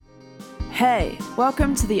Hey,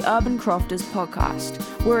 welcome to the Urban Crofters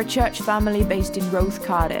podcast. We're a church family based in Roath,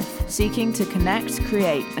 Cardiff, seeking to connect,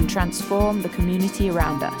 create, and transform the community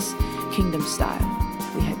around us, kingdom style.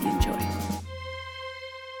 We hope you enjoy.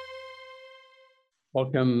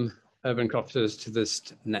 Welcome, Urban Crofters, to this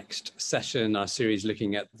next session, our series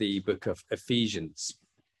looking at the book of Ephesians.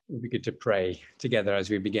 It would be good to pray together as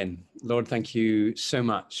we begin. Lord, thank you so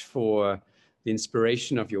much for the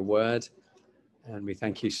inspiration of your word. And we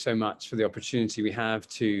thank you so much for the opportunity we have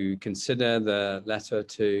to consider the letter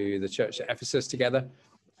to the church at Ephesus together.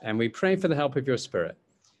 And we pray for the help of your Spirit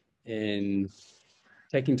in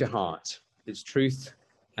taking to heart its truth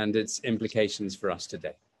and its implications for us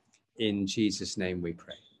today. In Jesus' name we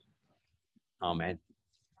pray. Amen.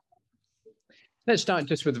 Let's start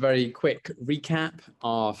just with a very quick recap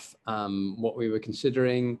of what we were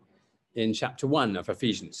considering in chapter 1 of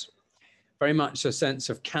Ephesians. Very much a sense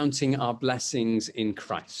of counting our blessings in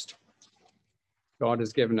Christ. God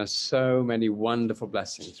has given us so many wonderful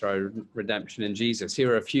blessings through our redemption in Jesus.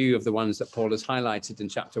 Here are a few of the ones that Paul has highlighted in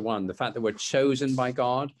chapter 1. The fact that we're chosen by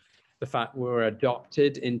God, the fact we're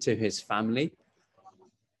adopted into his family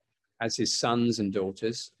as his sons and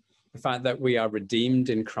daughters, the fact that we are redeemed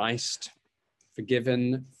in Christ,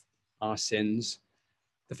 forgiven our sins,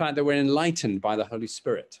 the fact that we're enlightened by the Holy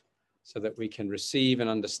Spirit, so that we can receive and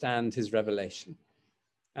understand his revelation,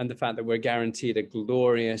 and the fact that we're guaranteed a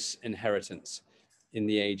glorious inheritance in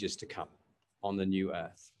the ages to come on the new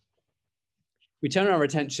earth. We turn our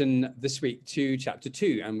attention this week to chapter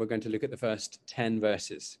 2, and we're going to look at the first 10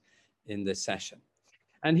 verses in this session.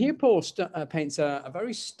 And here Paul paints a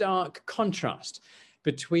very stark contrast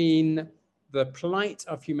between the plight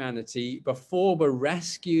of humanity before we're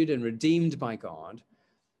rescued and redeemed by God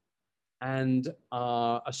and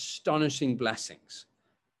our astonishing blessings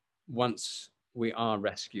once we are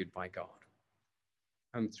rescued by God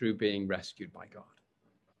and through being rescued by God.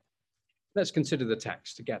 Let's consider the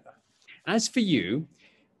text together. As for you,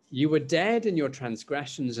 you were dead in your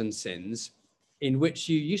transgressions and sins, in which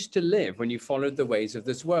you used to live when you followed the ways of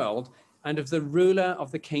this world and of the ruler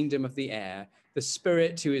of the kingdom of the air, the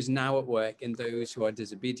spirit who is now at work in those who are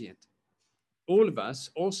disobedient. All of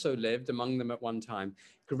us also lived among them at one time,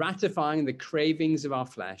 gratifying the cravings of our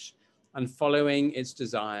flesh and following its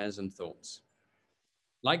desires and thoughts.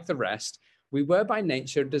 Like the rest, we were by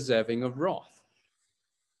nature deserving of wrath.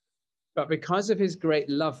 But because of his great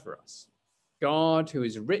love for us, God, who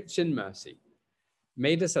is rich in mercy,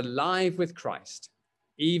 made us alive with Christ,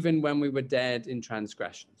 even when we were dead in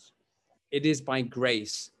transgressions. It is by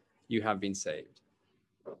grace you have been saved.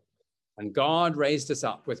 And God raised us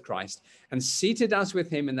up with Christ and seated us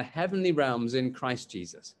with him in the heavenly realms in Christ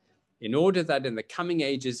Jesus, in order that in the coming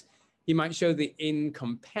ages he might show the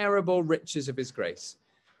incomparable riches of his grace,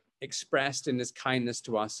 expressed in his kindness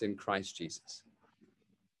to us in Christ Jesus.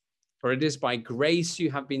 For it is by grace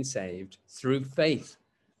you have been saved through faith.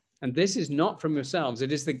 And this is not from yourselves,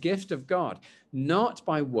 it is the gift of God, not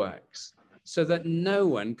by works, so that no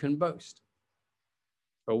one can boast.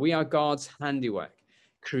 For we are God's handiwork,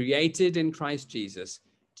 created in Christ Jesus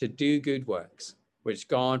to do good works, which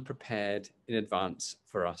God prepared in advance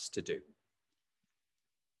for us to do.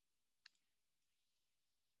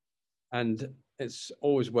 And it's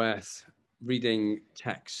always worth reading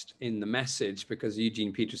text in the Message because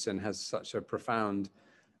Eugene Peterson has such a profound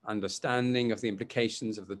understanding of the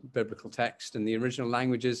implications of the biblical text in the original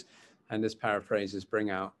languages, and his paraphrases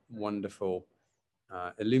bring out wonderful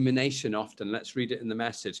illumination often. Let's read it in the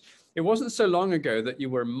Message. It wasn't so long ago that you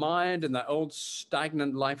were mired in that old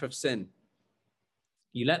stagnant life of sin.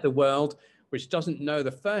 You let the world, which doesn't know the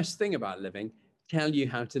first thing about living, tell you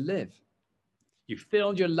how to live. You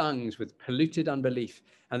filled your lungs with polluted unbelief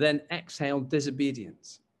and then exhaled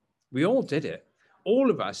disobedience. We all did it. All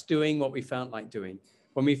of us doing what we felt like doing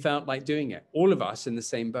when we felt like doing it. All of us in the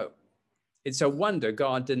same boat. It's a wonder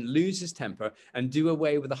God didn't lose his temper and do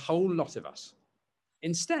away with a whole lot of us.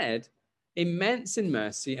 Instead, immense in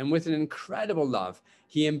mercy and with an incredible love,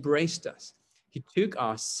 he embraced us. He took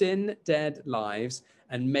our sin-dead lives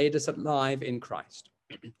and made us alive in Christ.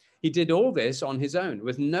 He did all this on his own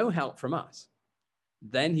with no help from us.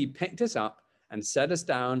 Then he picked us up and set us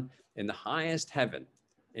down in the highest heaven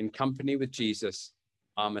in company with Jesus,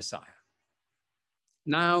 our Messiah.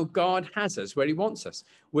 Now God has us where he wants us,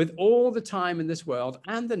 with all the time in this world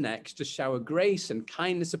and the next to shower grace and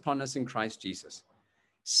kindness upon us in Christ Jesus.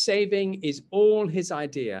 Saving is all his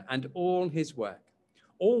idea and all his work.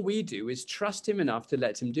 All we do is trust him enough to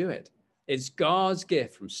let him do it. It's God's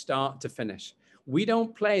gift from start to finish. We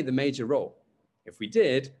don't play the major role. If we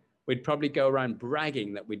did, we'd probably go around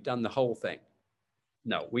bragging that we'd done the whole thing.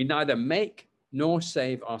 No, we neither make nor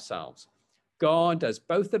save ourselves. God does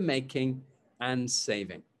both the making and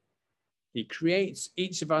saving. He creates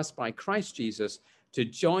each of us by Christ Jesus to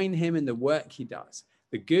join him in the work he does,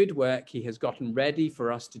 the good work he has gotten ready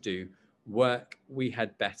for us to do, work we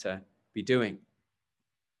had better be doing.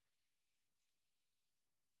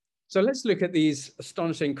 So let's look at these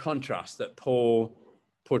astonishing contrasts that Paul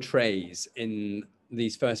portrays in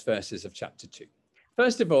these first verses of chapter 2.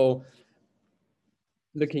 First of all,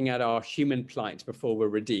 looking at our human plight before we're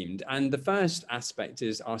redeemed. And the first aspect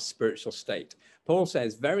is our spiritual state. Paul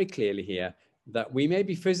says very clearly here that we may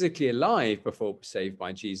be physically alive before we're saved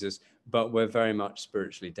by Jesus, but we're very much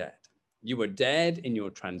spiritually dead. You were dead in your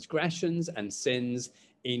transgressions and sins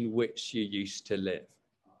in which you used to live.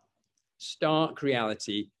 Stark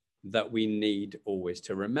reality that we need always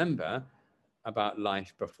to remember about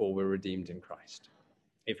life before we're redeemed in Christ.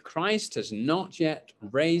 If Christ has not yet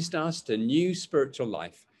raised us to new spiritual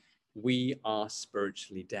life, we are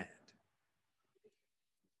spiritually dead.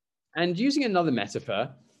 And using another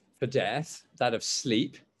metaphor for death, that of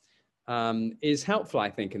sleep, is helpful,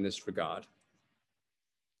 I think, in this regard.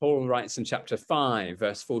 Paul writes in chapter 5,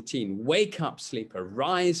 verse 14, "Wake up, sleeper,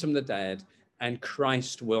 rise from the dead, and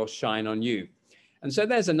Christ will shine on you." And so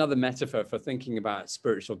there's another metaphor for thinking about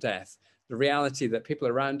spiritual death, the reality that people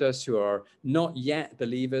around us who are not yet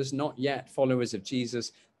believers, not yet followers of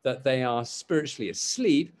Jesus, that they are spiritually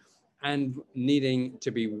asleep and needing to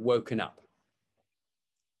be woken up.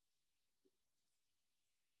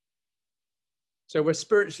 So we're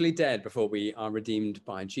spiritually dead before we are redeemed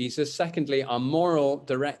by Jesus. Secondly, our moral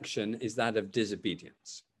direction is that of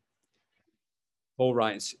disobedience. Paul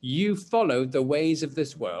writes, "You followed the ways of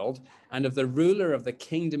this world and of the ruler of the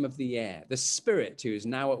kingdom of the air, the spirit who is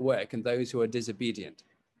now at work in those who are disobedient.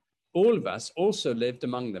 All of us also lived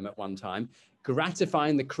among them at one time,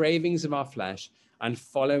 gratifying the cravings of our flesh and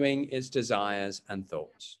following its desires and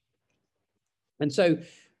thoughts." And so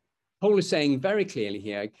Paul is saying very clearly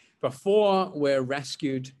here, before we're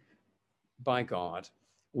rescued by God,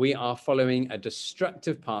 we are following a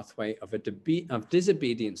destructive pathway of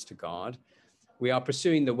disobedience to God. We are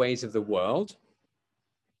pursuing the ways of the world.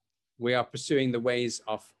 We are pursuing the ways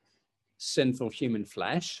of sinful human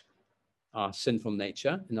flesh, our sinful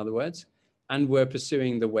nature, in other words, and we're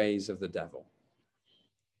pursuing the ways of the devil.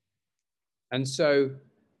 And so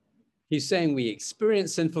he's saying we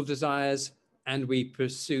experience sinful desires and we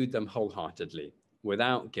pursue them wholeheartedly,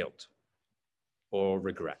 without guilt or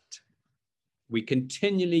regret. We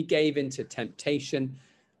continually gave into temptation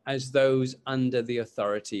as those under the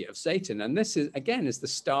authority of Satan. And this is, again, is the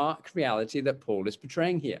stark reality that Paul is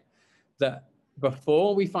portraying here, that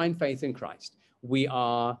before we find faith in Christ, we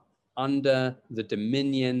are under the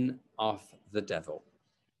dominion of the devil,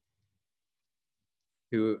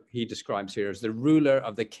 who he describes here as the ruler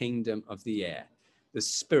of the kingdom of the air, the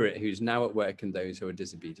spirit who's now at work in those who are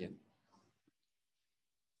disobedient.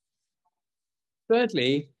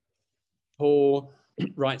 Thirdly, Paul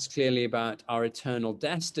writes clearly about our eternal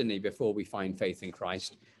destiny before we find faith in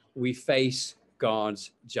Christ. We face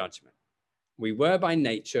God's judgment. We were by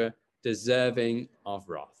nature deserving of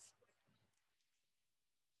wrath.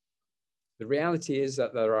 The reality is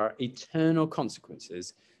that there are eternal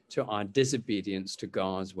consequences to our disobedience to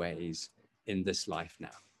God's ways in this life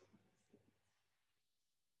now.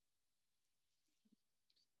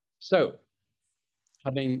 So,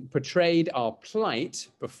 having portrayed our plight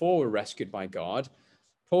before we're rescued by God,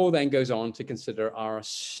 Paul then goes on to consider our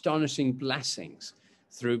astonishing blessings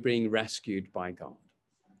through being rescued by God.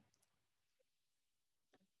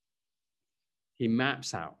 He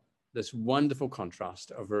maps out this wonderful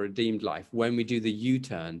contrast of a redeemed life when we do the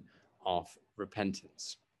U-turn of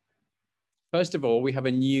repentance. First of all, we have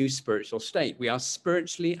a new spiritual state. We are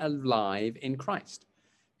spiritually alive in Christ.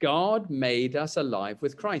 God made us alive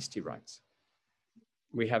with Christ, he writes.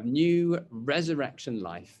 We have new resurrection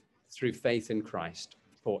life through faith in Christ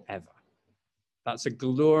forever. That's a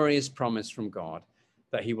glorious promise from God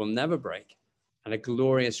that he will never break, and a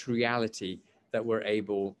glorious reality that we're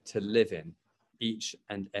able to live in each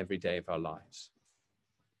and every day of our lives.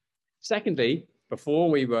 Secondly, before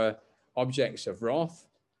we were objects of wrath,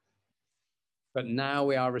 but now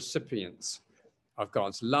we are recipients of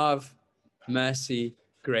God's love, mercy,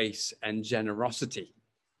 grace, and generosity.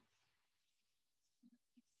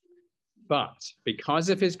 But because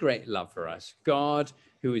of his great love for us, God,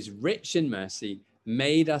 who is rich in mercy,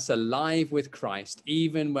 made us alive with Christ,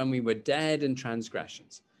 even when we were dead in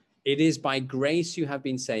transgressions. It is by grace you have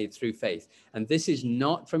been saved through faith. And this is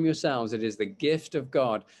not from yourselves. It is the gift of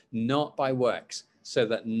God, not by works, so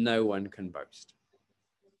that no one can boast.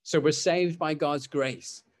 So we're saved by God's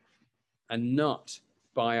grace and not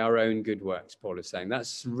by our own good works, Paul is saying.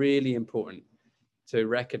 That's really important to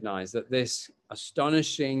recognize that this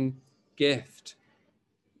astonishing gift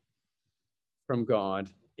from God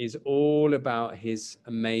is all about his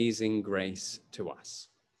amazing grace to us.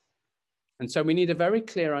 And so we need a very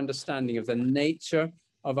clear understanding of the nature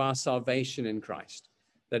of our salvation in Christ,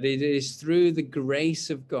 that it is through the grace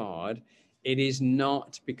of God, it is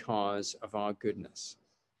not because of our goodness.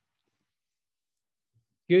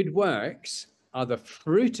 Good works are the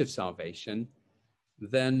fruit of salvation,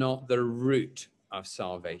 they're not the root of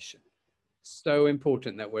salvation. So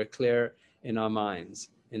important that we're clear in our minds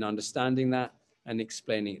in understanding that and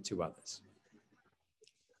explaining it to others.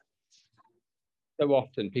 So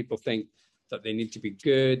often people think that they need to be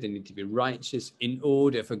good, they need to be righteous in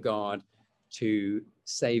order for God to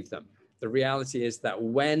save them. The reality is that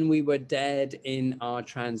when we were dead in our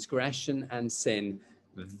transgression and sin,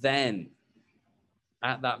 then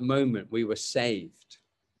at that moment we were saved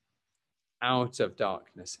out of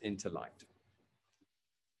darkness into light.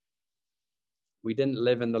 We didn't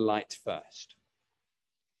live in the light first.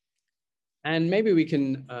 And maybe we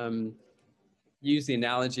can use the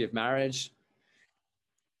analogy of marriage.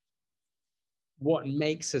 What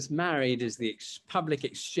makes us married is the public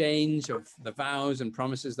exchange of the vows and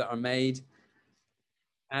promises that are made.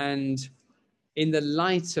 And in the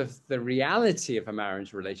light of the reality of a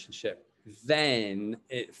marriage relationship, then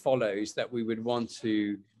it follows that we would want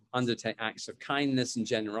to undertake acts of kindness and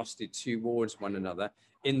generosity towards one another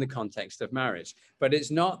in the context of marriage. But it's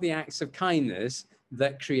not the acts of kindness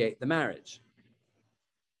that create the marriage.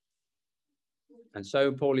 And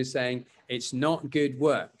so Paul is saying it's not good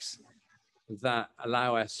works that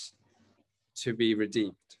allow us to be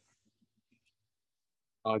redeemed.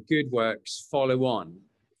 Our good works follow on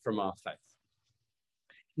from our faith.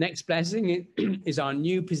 Next blessing is our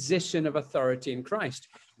new position of authority in Christ.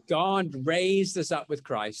 God raised us up with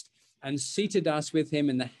Christ and seated us with him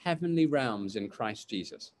in the heavenly realms in Christ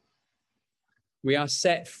Jesus. We are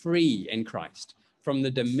set free in Christ from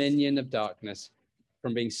the dominion of darkness,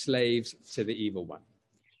 from being slaves to the evil one.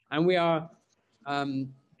 And we are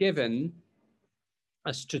given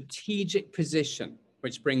a strategic position,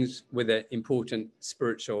 which brings with it important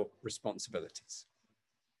spiritual responsibilities.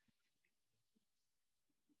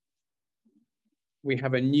 We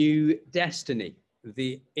have a new destiny,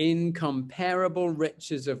 the incomparable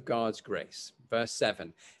riches of God's grace. Verse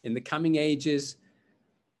 7, in the coming ages,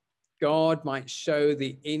 God might show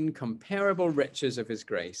the incomparable riches of his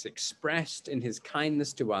grace expressed in his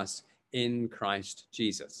kindness to us in Christ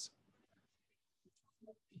Jesus.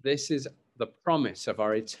 This is the promise of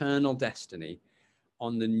our eternal destiny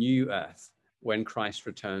on the new earth when Christ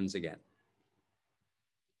returns again.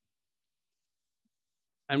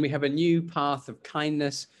 And we have a new path of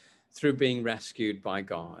kindness through being rescued by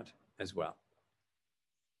God as well.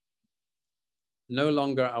 No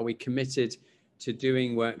longer are we committed to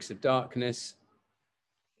doing works of darkness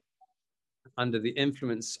under the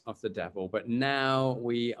influence of the devil, but now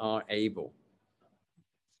we are able,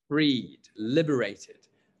 freed, liberated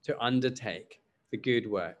to undertake the good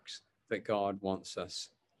works that God wants us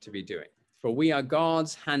to be doing. For we are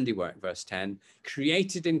God's handiwork, verse 10,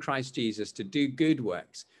 created in Christ Jesus to do good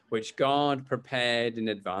works, which God prepared in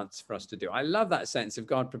advance for us to do. I love that sense of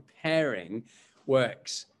God preparing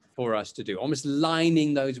works for us to do, almost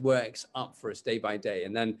lining those works up for us day by day.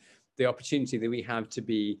 And then the opportunity that we have to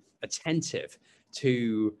be attentive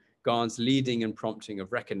to God's leading and prompting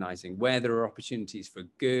of recognizing where there are opportunities for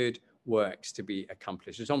good works to be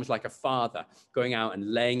accomplished. It's almost like a father going out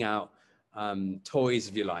and laying out toys,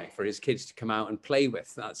 if you like, for his kids to come out and play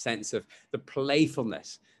with. That sense of the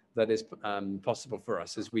playfulness that is possible for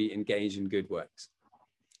us as we engage in good works.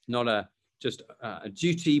 Not just a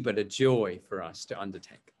duty, but a joy for us to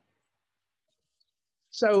undertake.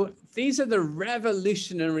 So these are the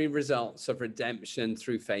revolutionary results of redemption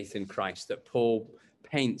through faith in Christ that Paul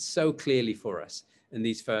paints so clearly for us in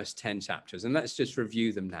these first 10 chapters. And let's just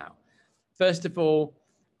review them now. First of all,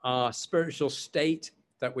 our spiritual state,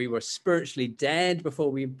 that we were spiritually dead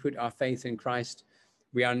before we put our faith in Christ.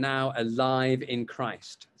 We are now alive in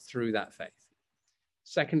Christ through that faith.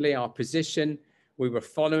 Secondly, our position. We were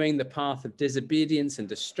following the path of disobedience and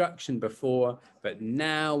destruction before, but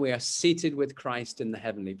now we are seated with Christ in the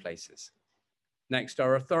heavenly places. Next,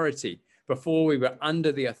 our authority. Before we were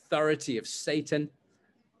under the authority of Satan.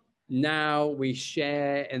 Now we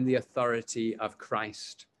share in the authority of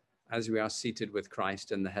Christ as we are seated with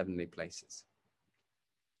Christ in the heavenly places.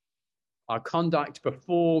 Our conduct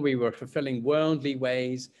before, we were fulfilling worldly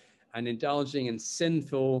ways and indulging in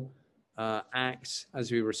sinful acts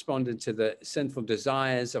as we responded to the sinful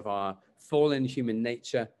desires of our fallen human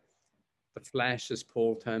nature, the flesh, as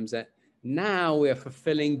Paul terms it. Now we are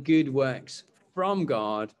fulfilling good works from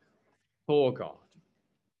God for God.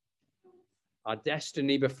 Our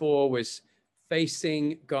destiny before was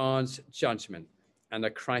facing God's judgment and a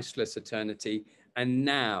Christless eternity. And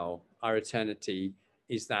now our eternity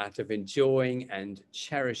is that of enjoying and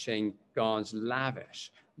cherishing God's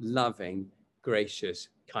lavish, loving, gracious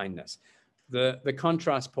kindness. The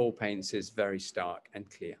contrast Paul paints is very stark and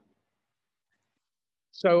clear.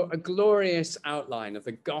 So a glorious outline of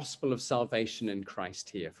the gospel of salvation in Christ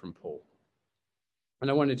here from Paul. And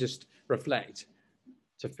I want to just reflect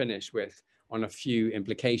to finish with on a few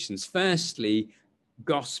implications. Firstly,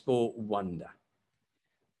 gospel wonder.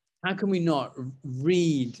 How can we not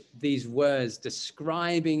read these words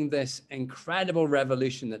describing this incredible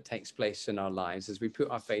revolution that takes place in our lives as we put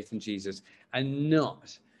our faith in Jesus and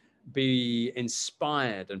not be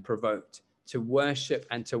inspired and provoked to worship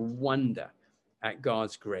and to wonder at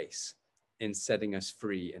God's grace in setting us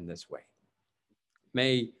free in this way?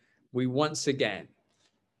 May we once again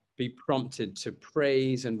be prompted to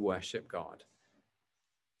praise and worship God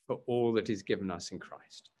for all that he's given us in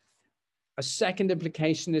Christ. A second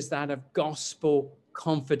implication is that of gospel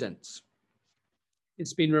confidence.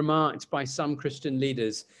 It's been remarked by some Christian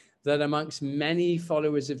leaders that amongst many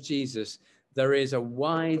followers of Jesus, there is a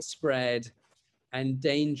widespread and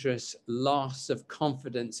dangerous loss of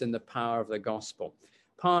confidence in the power of the gospel,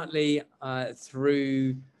 partly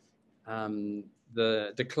through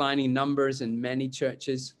the declining numbers in many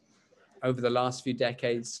churches over the last few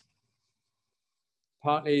decades,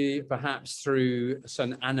 partly perhaps through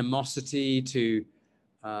some animosity to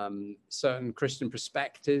certain Christian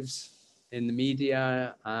perspectives in the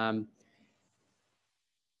media.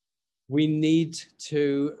 We need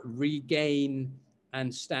to regain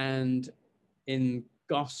and stand in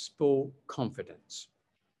gospel confidence.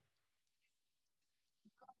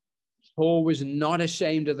 Paul was not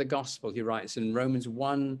ashamed of the gospel, he writes in Romans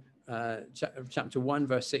 1, chapter 1,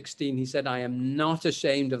 verse 16. He said, I am not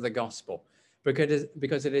ashamed of the gospel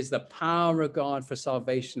because it is the power of God for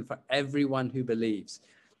salvation for everyone who believes.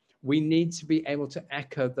 We need to be able to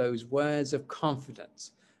echo those words of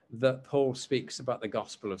confidence that Paul speaks about the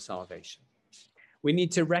gospel of salvation. We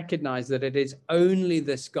need to recognize that it is only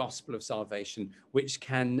this gospel of salvation which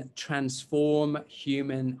can transform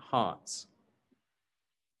human hearts.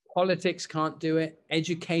 Politics can't do it.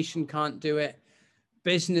 Education can't do it.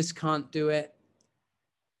 Business can't do it.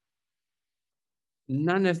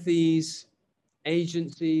 None of these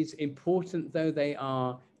agencies, important though they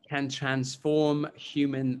are, can transform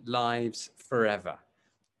human lives forever.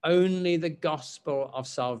 Only the gospel of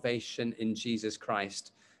salvation in Jesus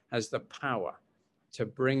Christ has the power to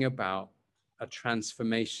bring about a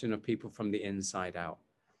transformation of people from the inside out.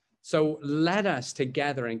 So let us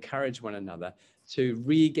together encourage one another to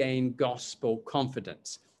regain gospel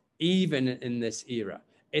confidence, even in this era,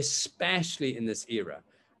 especially in this era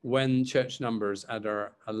when church numbers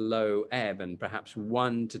are a low ebb and perhaps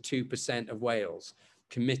 1 to 2% of Wales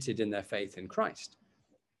committed in their faith in Christ.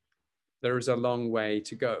 There is a long way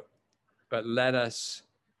to go, but let us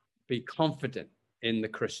be confident in the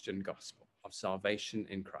Christian gospel of salvation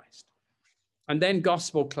in Christ. And then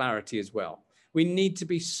gospel clarity as well. We need to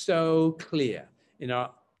be so clear in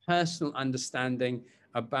our personal understanding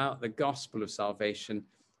about the gospel of salvation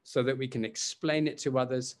so that we can explain it to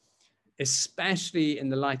others, especially in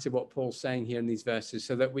the light of what Paul's saying here in these verses,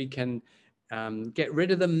 so that we can get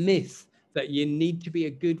rid of the myth that you need to be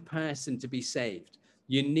a good person to be saved.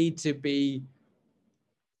 You need to be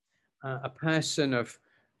a person of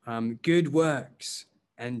good works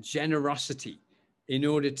and generosity in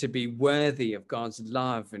order to be worthy of God's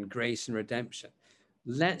love and grace and redemption.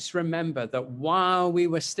 Let's remember that while we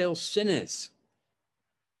were still sinners,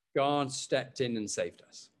 God stepped in and saved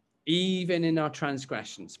us. Even in our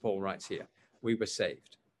transgressions, Paul writes here, we were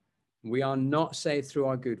saved. We are not saved through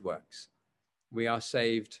our good works. We are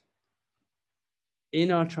saved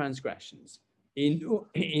in our transgressions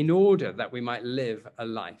in order that we might live a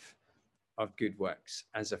life of good works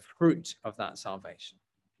as a fruit of that salvation.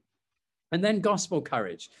 And then gospel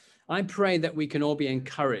courage. I pray that we can all be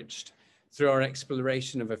encouraged through our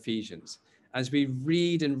exploration of Ephesians as we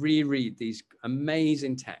read and reread these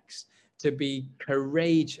amazing texts to be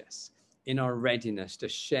courageous in our readiness to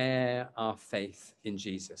share our faith in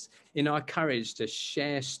Jesus, in our courage to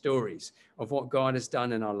share stories of what God has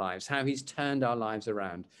done in our lives, how he's turned our lives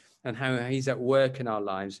around, and how he's at work in our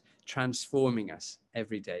lives, transforming us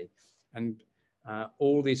every day, and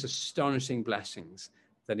all these astonishing blessings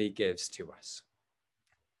that he gives to us.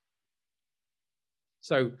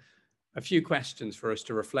 So a few questions for us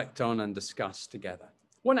to reflect on and discuss together.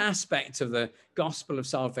 What aspect of the gospel of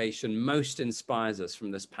salvation most inspires us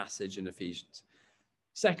from this passage in Ephesians?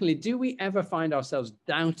 Secondly, do we ever find ourselves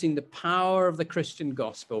doubting the power of the Christian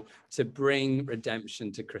gospel to bring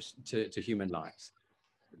redemption to human lives?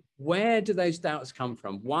 Where do those doubts come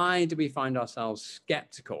from? Why do we find ourselves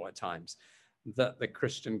skeptical at times that the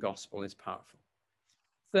Christian gospel is powerful?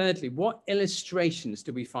 Thirdly, what illustrations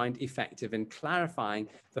do we find effective in clarifying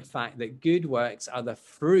the fact that good works are the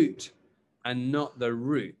fruit and not the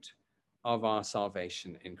root of our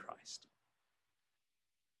salvation in Christ?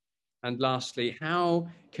 And lastly, how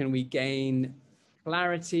can we gain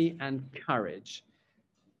clarity and courage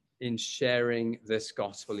in sharing this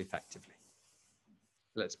gospel effectively?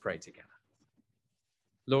 Let's pray together.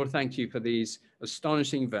 Lord, thank you for these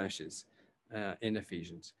astonishing verses in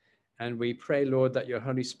Ephesians. And we pray, Lord, that your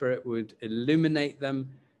Holy Spirit would illuminate them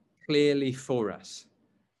clearly for us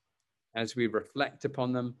as we reflect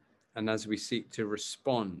upon them and as we seek to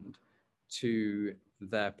respond to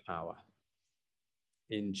their power.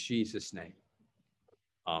 In Jesus' name,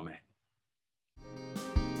 amen.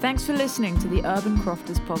 Thanks for listening to the Urban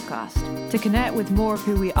Crofters podcast. To connect with more of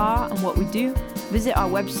who we are and what we do, visit our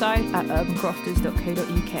website at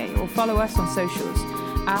urbancrofters.co.uk or follow us on socials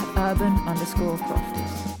at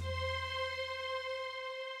urban_crofters.